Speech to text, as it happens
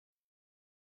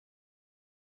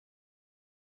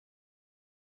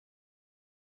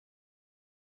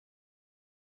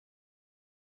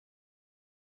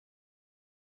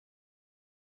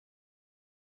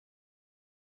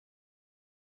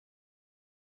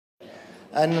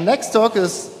And the next talk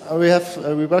is we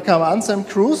welcome Anselm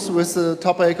Kruis with the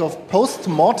topic of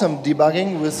post-mortem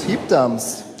debugging with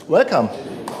Heap-Dumps. Welcome.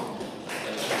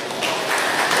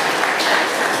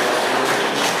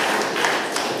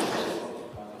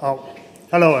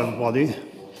 Hello, everybody.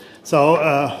 So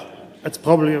it's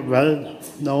probably a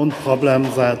well-known problem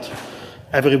that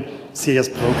every CS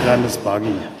program is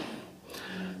buggy.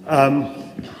 And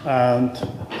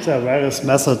there are various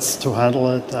methods to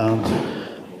handle it, and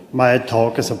my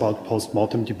talk is about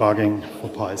post-mortem debugging for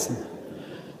Python.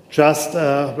 Just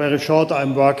very short,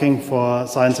 I'm working for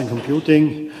Science and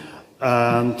Computing,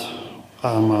 and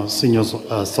I'm a senior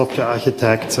software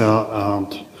architect there,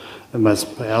 and in my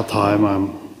spare time I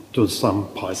do some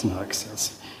Python hacks.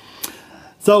 Yes.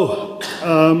 So,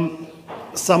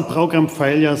 some program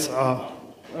failures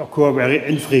occur very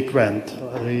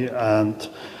infrequently, and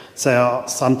they are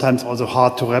sometimes also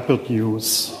hard to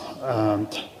reproduce. And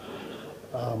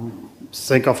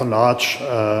think of a large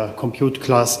compute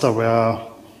cluster where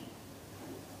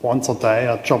once a day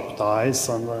a job dies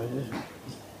and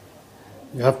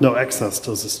you have no access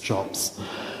to these jobs.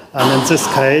 And in this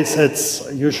case, it's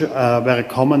usually a very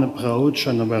common approach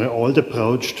and a very old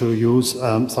approach to use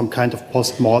some kind of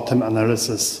post-mortem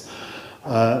analysis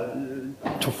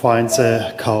to find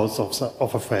the cause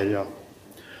of a failure.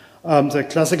 The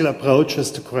classical approach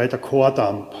is to create a core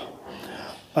dump.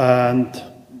 And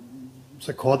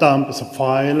the core dump is a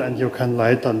file, and you can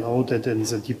later load it in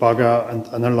the debugger and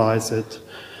analyze it.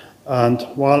 And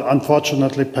while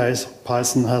unfortunately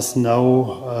Python has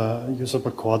no usable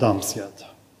core dumps yet.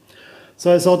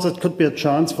 So I thought that could be a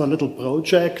chance for a little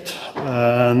project.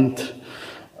 And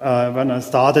when I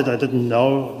started, I didn't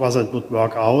know whether it would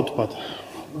work out, but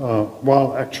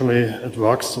well, actually it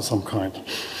works to some kind.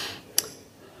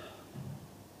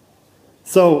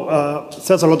 So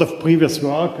there's a lot of previous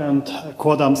work, and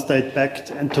core dumps date back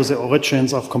into the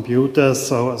origins of computers.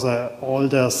 So the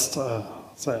oldest the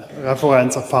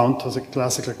reference I found to the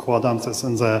classical core dumps is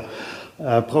in the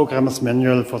programmer's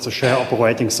manual for the share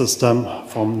operating system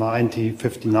from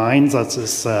 1959. That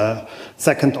is the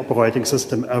second operating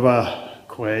system ever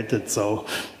created, so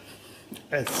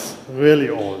it's really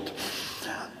old.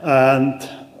 And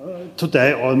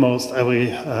today, almost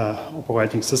every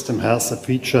operating system has a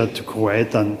feature to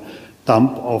create a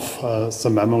dump of the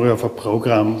memory of a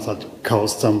program that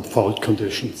causes some fault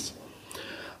conditions.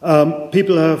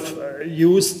 People have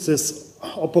used this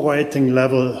operating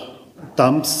level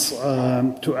dumps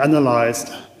to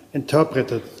analyze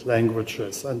interpreted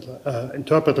languages and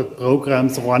interpreted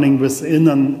programs running within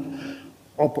a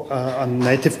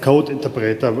native code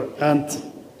interpreter. And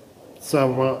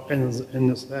so in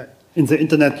the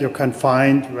internet, you can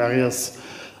find various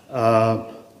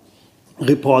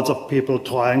reports of people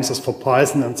trying this for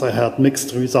Python, and they had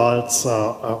mixed results,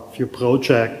 a few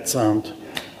projects, and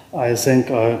I think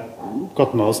I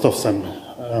got most of them.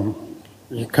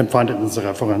 You can find it in the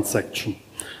reference section.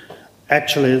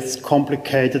 Actually, it's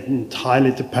complicated and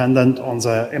highly dependent on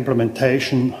the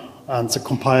implementation and the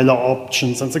compiler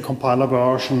options and the compiler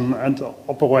version and the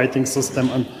operating system,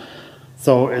 and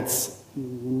so it's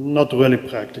not really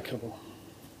practicable.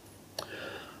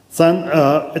 Then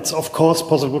it's of course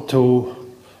possible to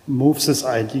move this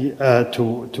idea,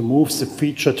 to move the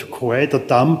feature to create a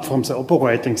dump from the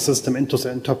operating system into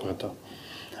the interpreter.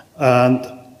 And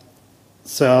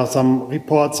there are some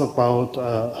reports about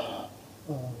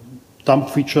dump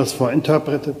features for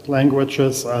interpreted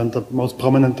languages, and the most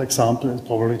prominent example is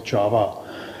probably Java.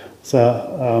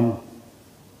 The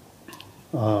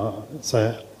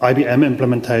IBM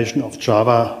implementation of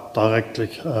Java directly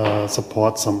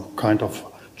supports some kind of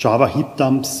Java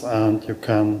heap-dumps, and you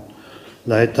can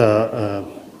later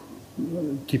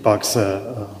debug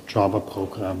the Java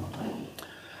program.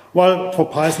 Well, for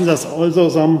Python, there's also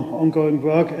some ongoing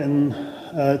work. In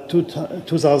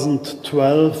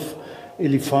 2012,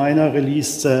 Elifiner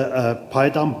released the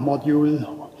Python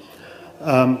module.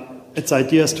 Its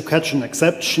idea is to catch an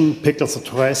exception, pickle the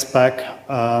traceback,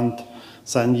 and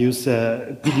then use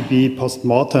the BDB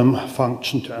post-mortem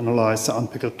function to analyze the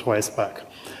unpickled traceback.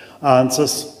 And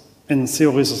this, in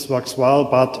theory, this works well,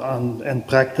 but in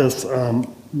practice,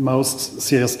 most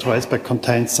serious traceback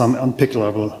contains some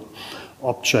unpickleable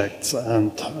objects,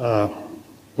 and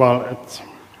well, it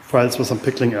fails with some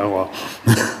pickling error.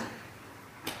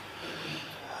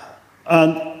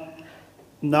 And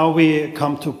now we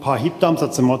come to Heap-Dumps.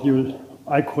 That's the module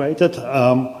I created.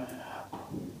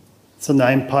 The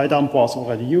name PyDump was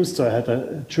already used, so I had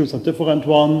to choose a different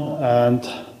one, and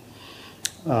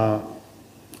I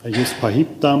used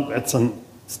Heap-Dump. It's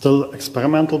still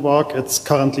experimental work. It's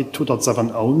currently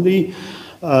 2.7 only,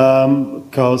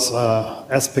 because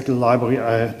spickle library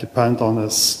I depend on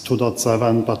is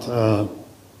 2.7, but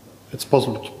it's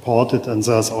possible to port it, and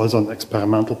there's also an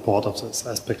experimental port of this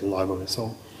spickle library.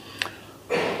 So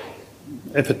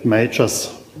if it matches,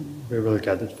 we will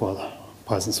get it for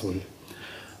Python 3.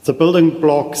 The building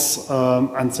blocks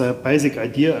and the basic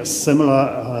idea is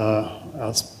similar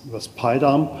as with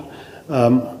PyDump.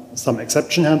 Some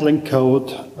exception handling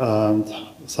code and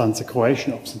some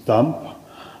decoration of the dump,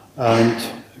 and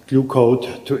glue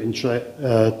code to insert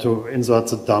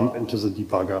the dump into the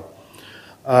debugger.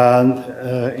 And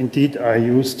indeed, I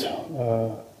used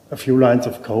a few lines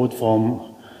of code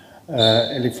from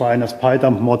Elifina's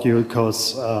PyDump module,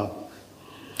 because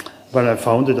when I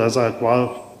found it, I thought,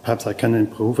 well, perhaps I can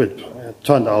improve it. It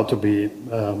turned out to be,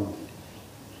 there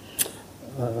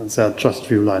are just a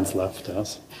few lines left.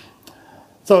 Yes.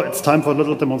 So it's time for a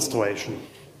little demonstration.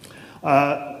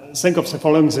 Think of the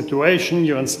following situation.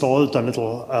 You installed a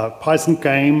little Python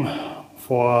game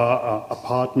for a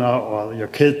partner or your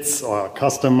kids or a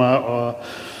customer,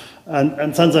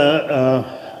 and then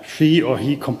she or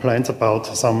he complains about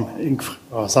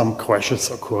some crashes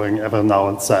occurring every now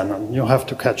and then, and you have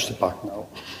to catch the bug now.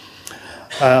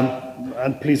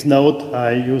 And please note,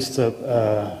 I used the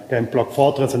game block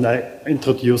Fortress, and I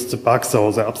introduced the bug,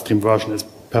 so the upstream version is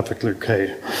perfectly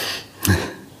okay.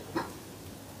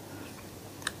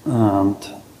 And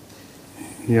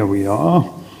here we are.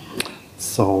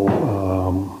 So,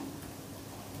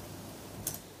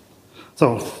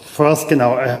 so first,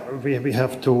 we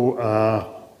have to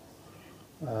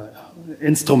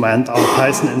instrument our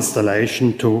Python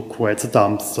installation to create the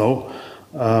dumps. So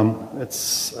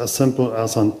it's as simple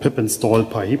as a pip install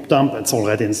per Heap-Dump. It's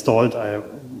already installed. I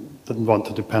didn't want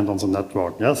to depend on the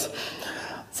network. Yes.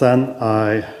 Then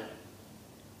I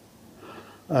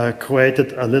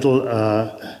created a little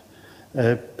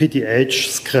PTH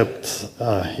script.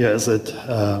 Here is it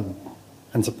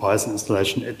in the Python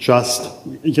installation. It just,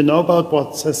 you know about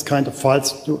what this kind of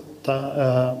files do,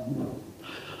 how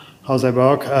they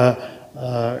work.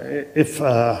 If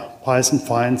Python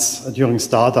finds during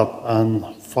startup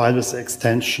a file with the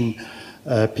extension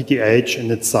PTH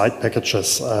in its side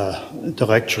packages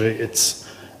directory, it's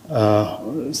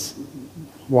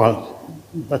well,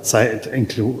 let's say it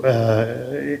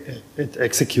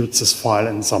executes this file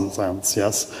in some sense,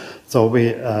 yes. So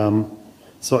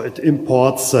so it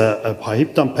imports a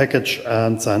Heap-Dump package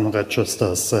and then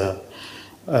registers dump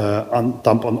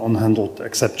on unhandled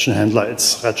exception handler.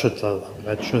 It's registered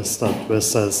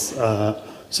with this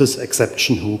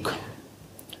exception hook.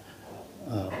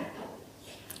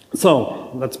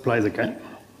 So let's play the game.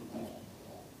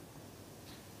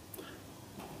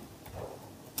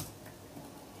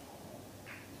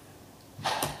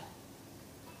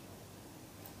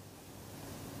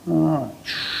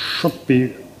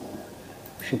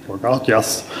 Should work out,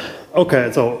 yes.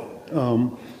 Okay, so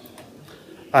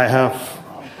I have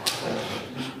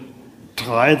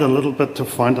tried a little bit to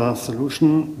find a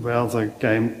solution where the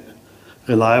game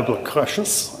reliably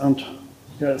crashes, and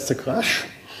here is the crash.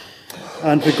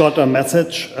 And we got a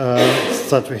message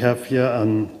that we have here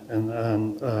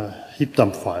a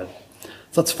Heap-Dump file.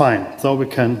 That's fine, so we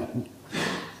can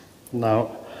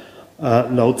now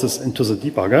load this into the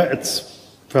debugger. It's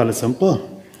fairly simple.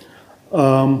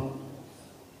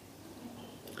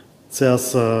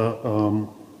 There's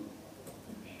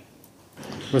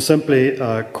we simply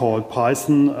call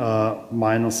Python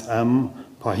 -m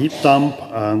per Heap-Dump,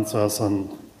 and there's a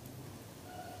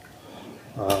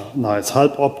nice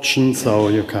help option, so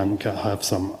you can have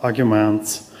some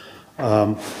arguments.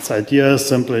 The idea is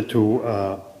simply to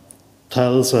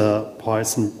tell the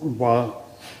Python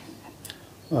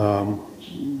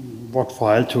what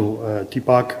file to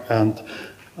debug, and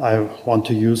I want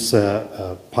to use the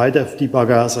PyDev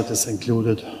debugger that is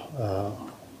included.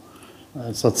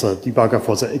 That's a debugger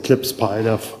for the Eclipse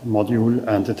PyDev module,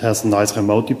 and it has a nice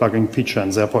remote debugging feature,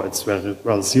 and therefore it's very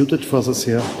well suited for this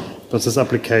here, for this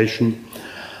application.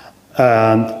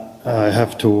 And I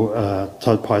have to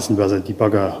tell Python where the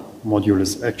debugger module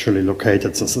is actually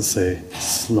located. This is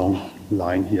this long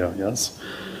line here, yes.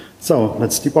 So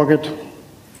let's debug it.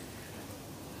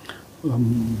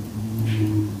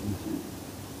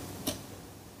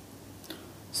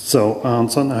 So, and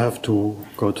then I have to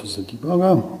go to the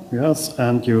debugger, yes,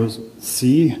 and you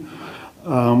see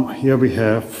here we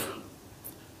have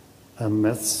a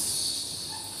message.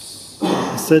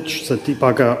 The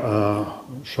debugger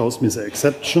shows me the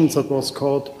exception that was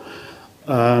caught,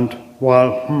 and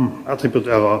while attribute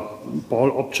error,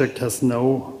 ball object has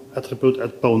no attribute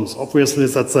at bonus. Obviously,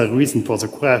 that's a reason for the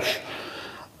crash,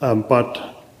 but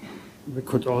we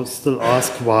could all still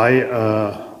ask why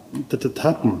did it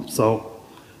happen. So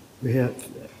we have,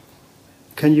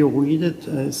 can you read it?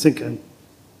 I think,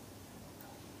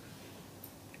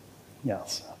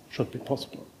 yes, should be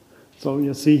possible. So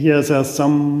you see here there's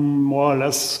some more or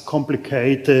less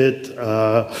complicated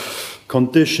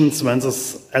conditions when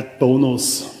this add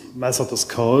bonus method is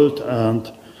called,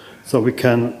 and so we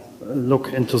can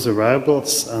look into the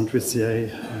variables and we say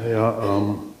here,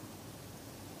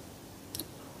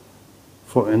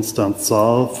 for instance,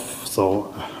 self,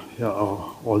 so here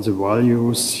are all the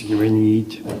values we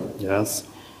need, yes,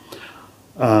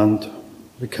 and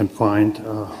we can find,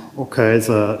 okay,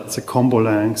 the combo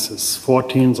length is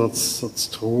 14, that's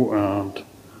true, and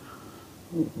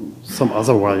some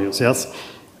other values, yes.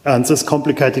 And this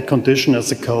complicated condition is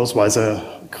the cause why the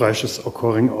crash is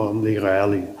occurring only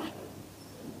rarely.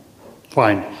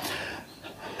 Fine.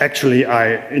 Actually,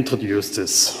 I introduced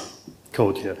this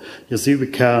code here. You see, we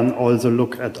can also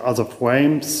look at other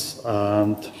frames,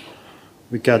 and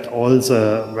we get all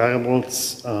the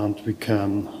variables, and we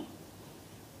can,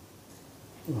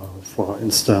 for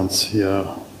instance, here,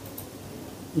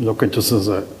 look into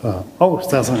the, oh,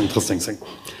 there's an interesting thing.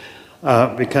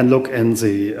 We can look in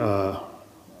the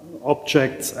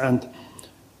objects, and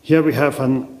here we have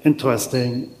an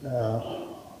interesting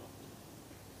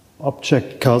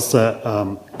object, because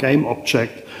the game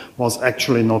object was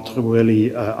actually not really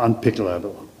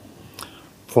unpickable.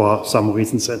 For some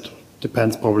reasons, it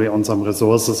depends probably on some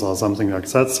resources or something like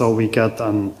that, so we get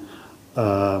an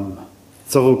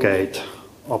surrogate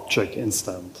object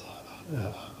instant.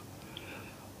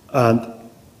 And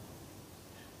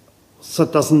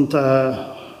that doesn't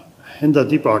hinder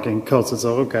debugging, because the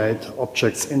surrogate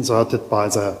objects inserted by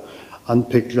the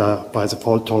unpickler, by the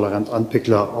fault-tolerant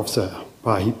unpickler of the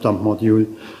Heap-Dump module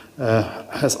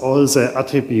has all the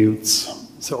attributes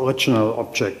the original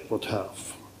object would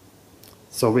have.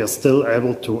 So we are still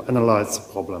able to analyze the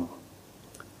problem.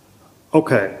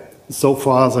 Okay, so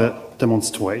far the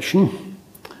demonstration.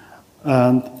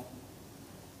 And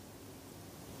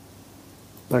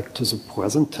back to the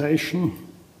presentation.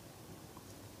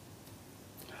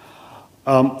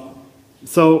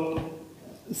 So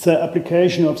the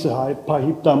application of the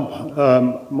Heap-Dump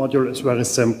module is very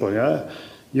simple. Yeah?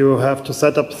 You have to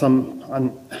set up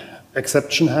an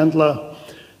exception handler.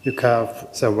 You have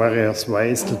the various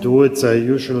ways to do it.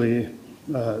 Usually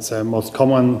the most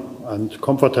common and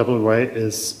comfortable way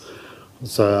is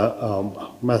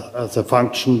the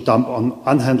function dump on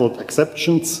unhandled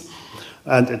exceptions,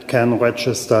 and it can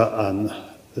register an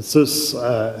sys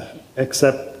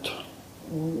except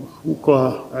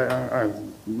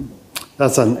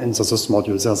that's in the sys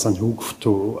module. There's an hook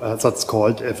to that's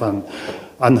called if an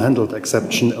unhandled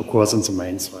exception occurs in the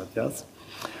main thread. Yes,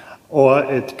 or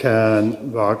it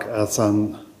can work as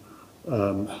an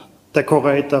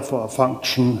decorator for a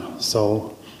function.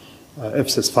 So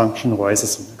if this function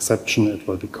raises an exception, it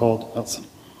will be called as.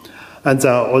 And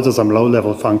there are also some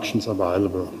low-level functions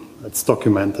available. It's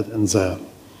documented in the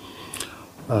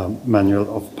manual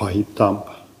of Heap-Dump.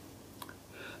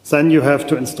 Then you have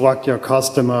to instruct your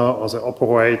customer or the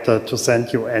operator to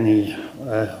send you any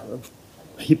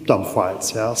Heap-Dump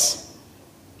files, yes?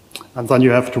 And then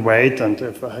you have to wait, and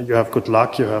if you have good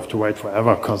luck, you have to wait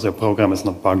forever, because your program is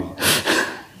not buggy.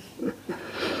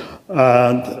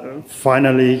 And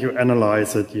finally, you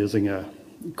analyze it using a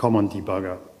common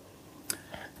debugger.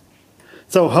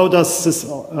 So how does this,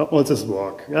 all this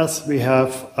work? Yes, we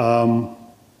have,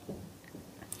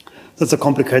 that's a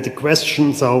complicated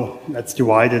question, so let's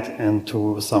divide it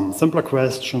into some simpler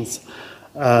questions.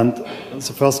 And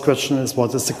the first question is,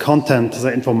 what is the content,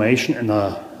 the information in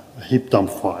a Heap-Dump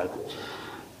file?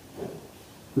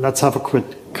 Let's have a quick,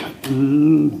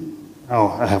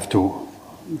 I have to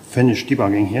finish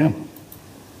debugging here.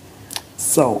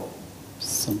 So,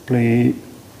 simply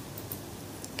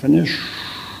finish.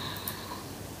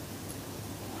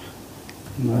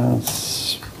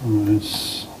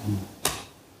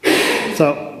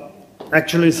 So,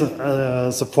 actually,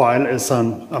 the file is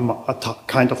a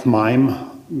kind of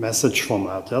MIME message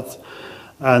format. Yes?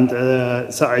 And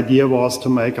the idea was to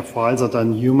make a file that a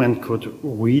human could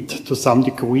read to some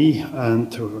degree,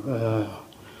 and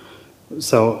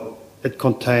so it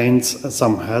contains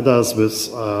some headers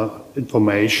with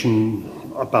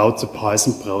information about the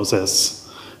Python process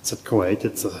that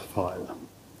created the file.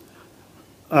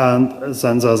 And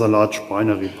then there's a large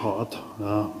binary part,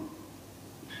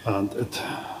 and it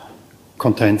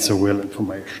contains the real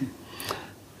information.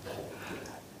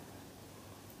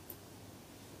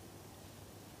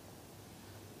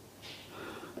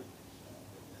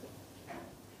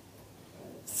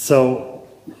 So,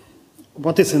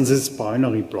 what is in this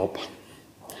binary blob?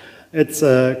 It's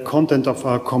content of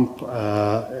a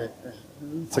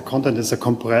the content is a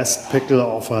compressed pickle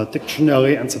of a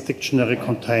dictionary, and the dictionary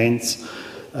contains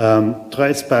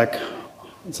traceback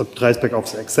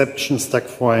of the exception stack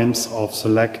frames of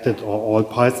selected or all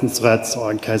Python threads,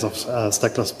 or in case of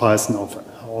stackless Python, of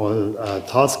all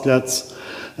tasklets,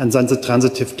 and then the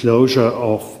transitive closure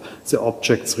of the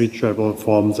objects reachable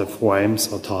from the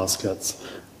frames or tasklets.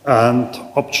 And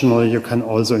optionally, you can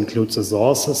also include the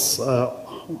sources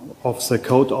of the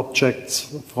code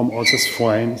objects from all these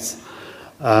frames.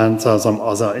 And there are some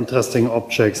other interesting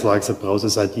objects like the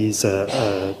process ID,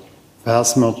 the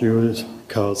path module,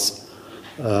 because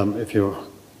if you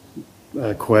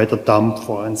create a dump,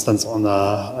 for instance, on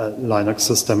a Linux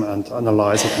system and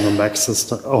analyze it on a Mac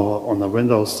system or on a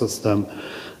Windows system,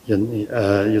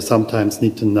 you sometimes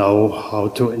need to know how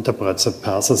to interpret the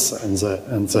paths and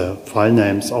the file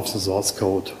names of the source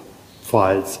code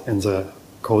files in the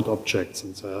code objects,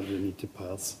 and the Unity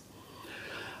paths.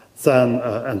 Then,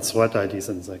 and thread IDs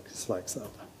and things like that.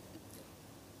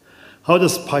 How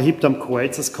does Heap-Dump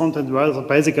create this content? Well, the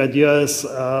basic idea is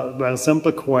very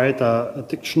simple: create a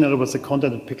dictionary with the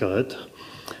content and pickle it.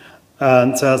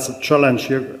 And there's a challenge.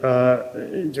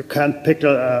 You can't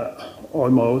pickle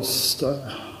almost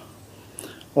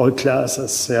all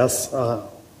classes. Yes,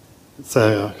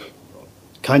 the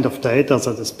kind of data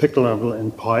that is pickleable in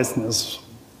Python is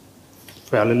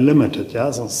fairly limited.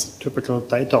 Yes, there's typical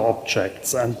data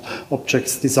objects and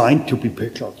objects designed to be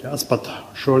pickled. Yes, but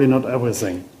surely not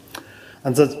everything.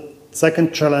 And the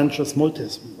second challenge is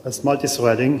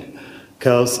multi-threading,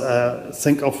 because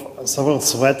think of several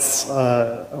threads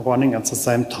running at the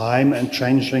same time and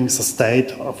changing the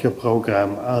state of your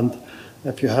program. And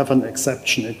if you have an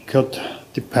exception, it could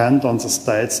depend on the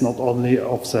states not only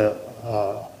of the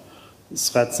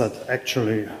threads that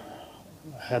actually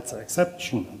had the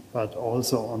exception, but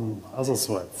also on other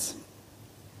threads.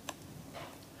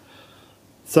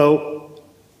 So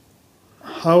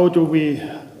how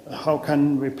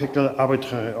can we pickle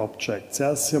arbitrary objects?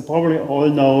 Yes, you probably all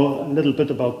know a little bit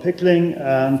about pickling,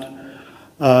 and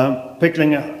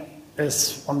pickling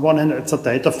is, on one hand, it's a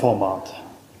data format.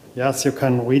 Yes, you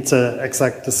can read the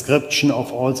exact description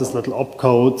of all these little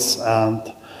opcodes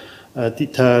and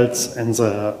details in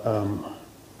the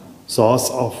source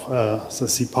of the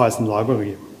CPython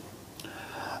library.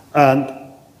 And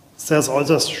there's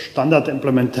also standard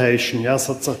implementation. Yes,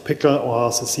 that's a pickle or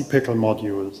the cpickle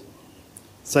module.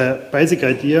 The basic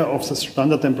idea of the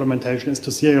standard implementation is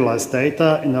to serialize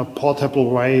data in a portable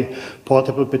way,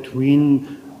 portable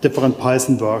between different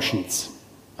Python versions.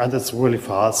 And it's really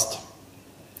fast.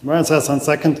 Whereas there's a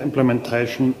second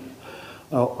implementation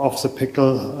of the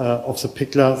pickler,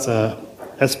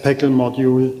 the spickle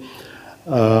module.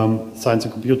 Science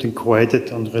and Computing created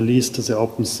and released to the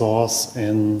open source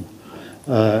in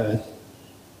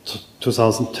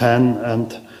 2010.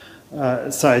 And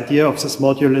the idea of this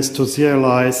module is to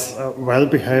serialize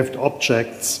well-behaved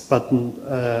objects, but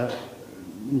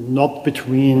not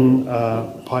between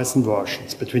Python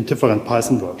versions, between different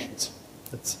Python versions.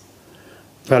 It's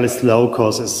fairly slow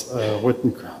because it's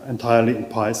written entirely in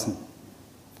Python.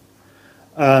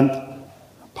 And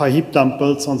Heap-Dump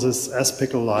builds on this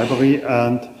spickle library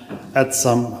and adds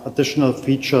some additional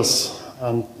features.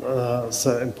 And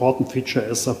the important feature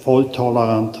is a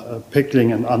fault-tolerant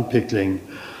pickling and unpickling.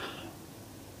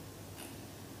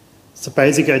 The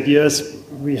basic idea is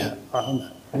we are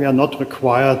not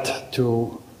required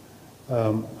to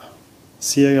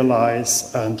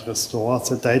serialize and restore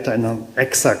the data in an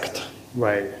exact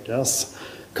way, yes,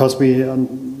 because we are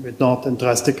not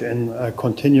interested in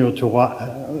continuing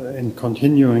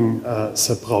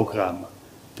the program.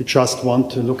 We just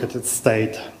want to look at its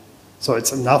state. So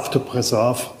it's enough to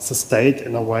preserve the state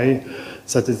in a way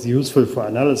that is useful for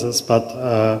analysis, but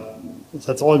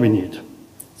that's all we need.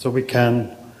 So we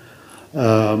can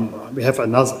we have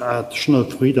another additional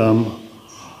freedom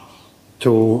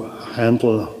to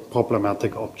handle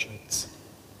problematic objects.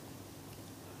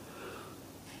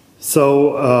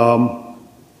 So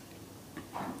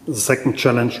the second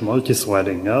challenge,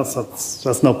 multi-threading. Yes,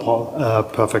 there's no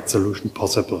perfect solution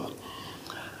possible.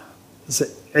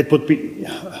 It would be,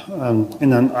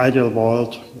 in an ideal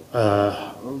world,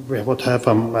 we would have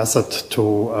a method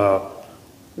to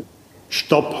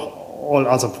stop all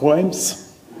other frames,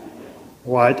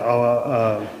 write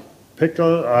our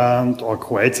pickle or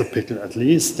create the pickle at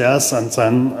least, yes, and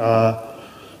then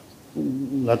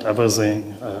let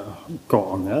everything go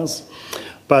on, yes.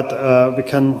 But we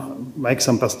can make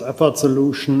some best effort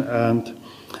solution, and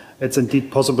it's indeed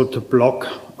possible to block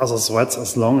other threads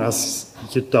as long as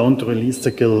you don't release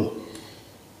the kill.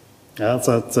 Yeah,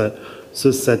 that's a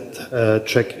sysset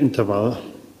check interval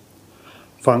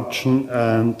function,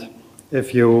 and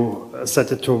if you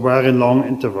set it to a very long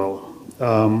interval,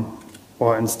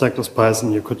 or in stackless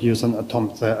Python, you could use an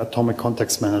atomic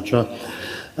context manager,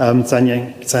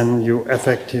 then you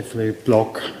effectively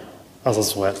block other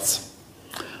threads.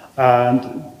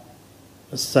 And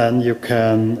then you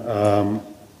can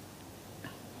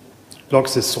block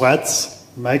these threads,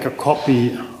 make a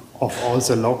copy of all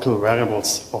the local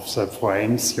variables of the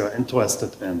frames you're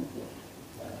interested in.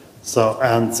 So,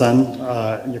 and then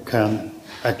you can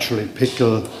actually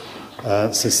pickle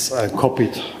these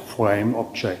copied frame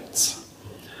objects.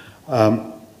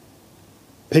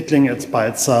 Pickling it by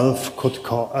itself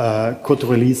could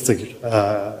release the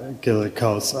GIL,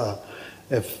 because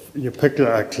if you pickle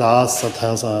a class that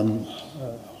has a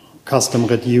custom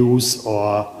reduce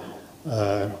or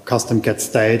custom get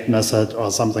state method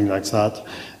or something like that,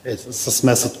 this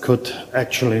method could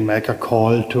actually make a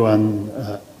call to an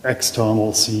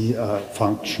external C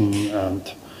function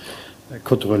and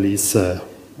could release, and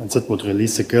that would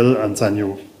release the GIL, and then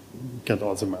you get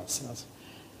all the methods.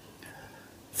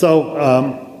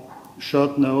 So,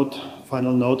 short note,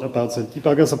 final note about the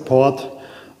debugger support.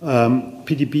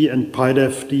 PDB and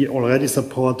PyDevD already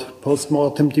support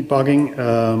post-mortem debugging.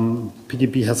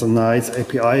 PDB has a nice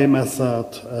API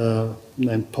method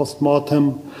named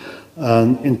post-mortem.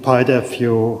 In PyDev,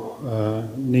 you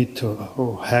need to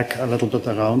hack a little bit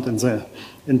around in the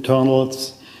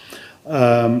internals.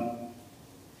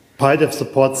 PyDev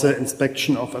supports the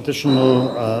inspection of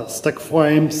additional stack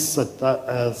frames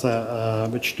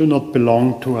which do not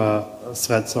belong to a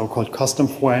thread, so-called custom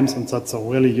frames, and that's a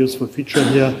really useful feature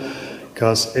here,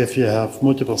 because if you have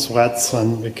multiple threads,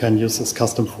 then we can use these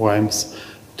custom frames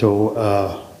to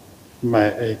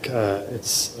make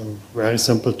it's very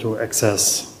simple to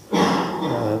access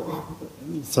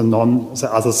the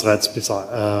other threads besides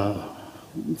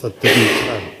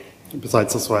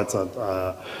the threads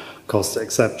that caused the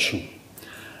exception.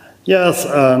 Yes,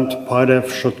 and PyDev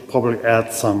should probably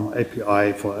add some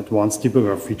API for advanced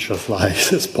debugger features like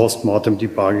this post-mortem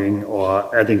debugging or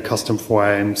adding custom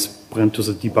frames, print to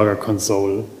the debugger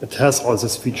console. It has all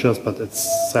these features, but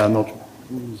they're not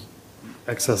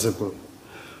accessible.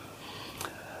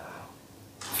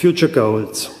 Future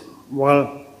goals.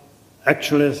 Well,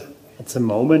 actually, at the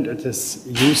moment, it is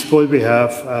useful. We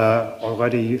have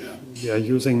we are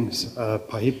using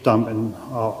Heap-Dump in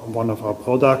one of our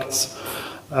products,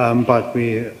 but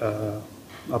we,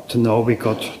 up to now, we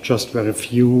got just very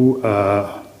few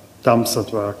dumps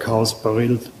that were caused by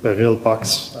real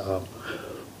bugs.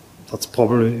 That's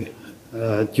probably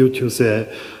due to the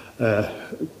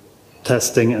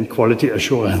testing and quality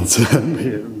assurance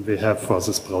we have for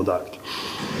this product.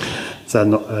 There are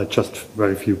not, just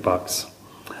very few bugs.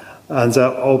 And there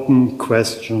are open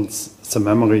questions, the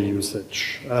memory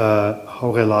usage,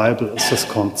 how reliable is this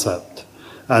concept?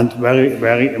 And very,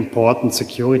 very important,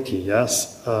 security,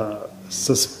 yes.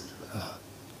 These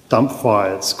dump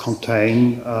files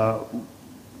contain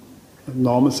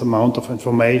enormous amount of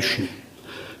information.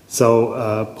 So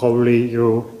probably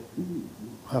you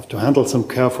have to handle them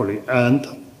carefully. And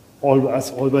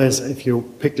always, if you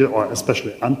pickle or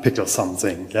especially unpickle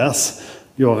something, yes,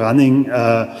 you're running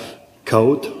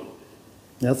code.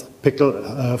 Yes, pickle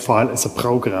file is a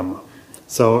program,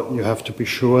 so you have to be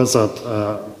sure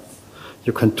that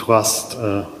you can trust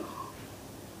the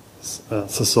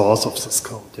source of this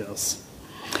code. Yes,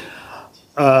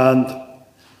 and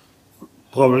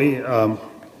probably I'll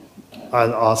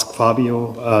ask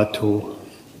Fabio to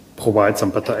provide some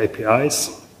better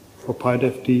APIs for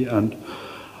PyDevD, and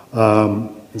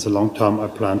in the long term, I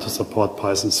plan to support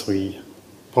Python 3.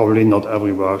 Probably not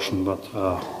every version, but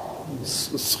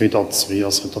 3.3 or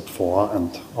 3.4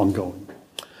 and ongoing.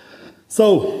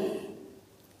 So,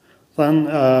 then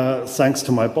thanks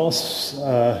to my boss,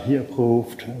 he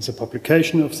approved the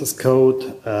publication of this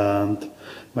code, and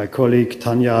my colleague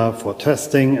Tanya for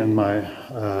testing, and my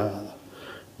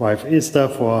wife Esther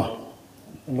for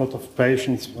a lot of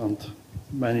patience and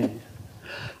many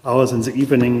hours in the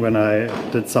evening when I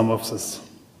did some of this.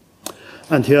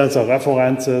 And here are the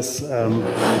references.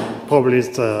 Probably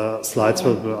the slides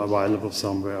will be available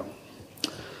somewhere.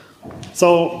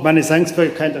 So many thanks for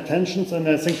your kind attention, and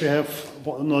I think we have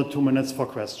 1 or 2 minutes for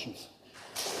questions.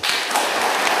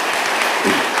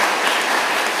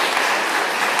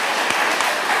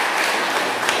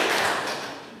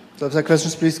 So if there are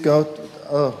questions, please go.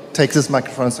 Take this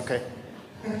microphone, it's okay.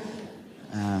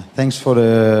 Thanks for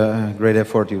the great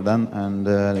effort you've done. And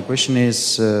the question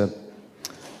is,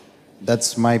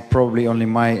 that's probably only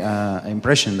my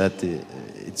impression, that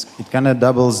it kind of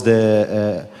doubles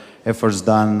the efforts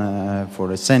done for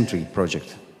the Sentry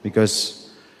project, because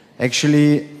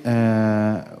actually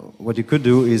what you could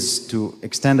do is to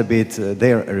extend a bit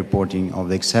their reporting of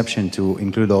the exception to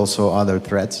include also other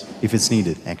threads, if it's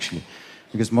needed, actually.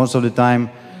 Because most of the time,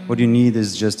 what you need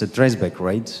is just a traceback,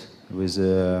 right? With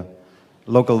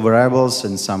local variables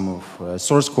and some of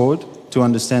source code to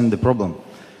understand the problem.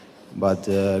 But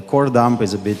core dump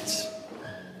is a bit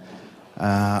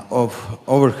of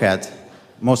overhead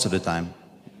most of the time.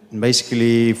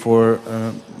 Basically, for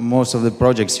most of the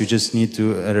projects, you just need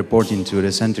to report into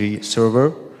the Sentry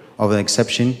server of an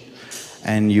exception,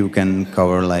 and you can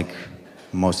cover like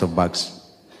most of bugs.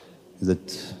 Do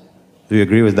you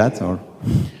agree with that, or?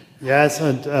 Yes,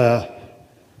 and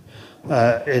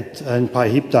by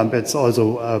Heap-Dump, it's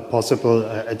also possible.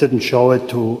 I didn't show it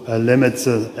to limit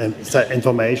the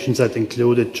information that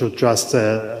included to just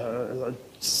a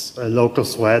local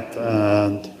thread,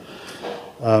 and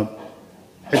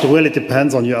it really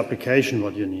depends on your application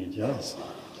what you need. Yes.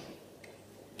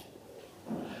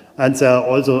 And there are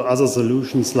also other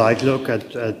solutions like look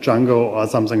at Django or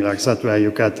something like that, where you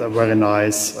get a very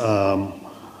nice. The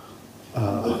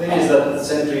thing is that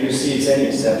Sentry, you see, it's any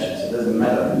exception, so it doesn't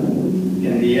matter. It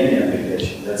can be any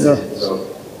application. That's it. So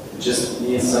you just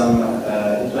need some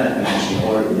internet connection,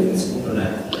 or if it's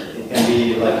internet, it can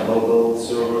be like a local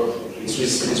server.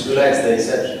 It's relaxed the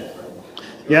exception.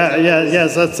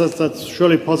 Yes, that's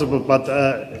surely possible, but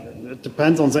it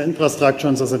depends on the infrastructure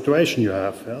and the situation you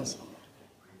have. Yes.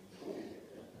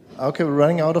 Okay, we're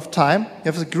running out of time.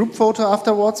 You have a group photo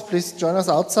afterwards. Please join us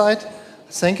outside.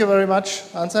 Thank you very much,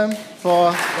 Anselm,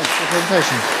 for the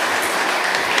presentation.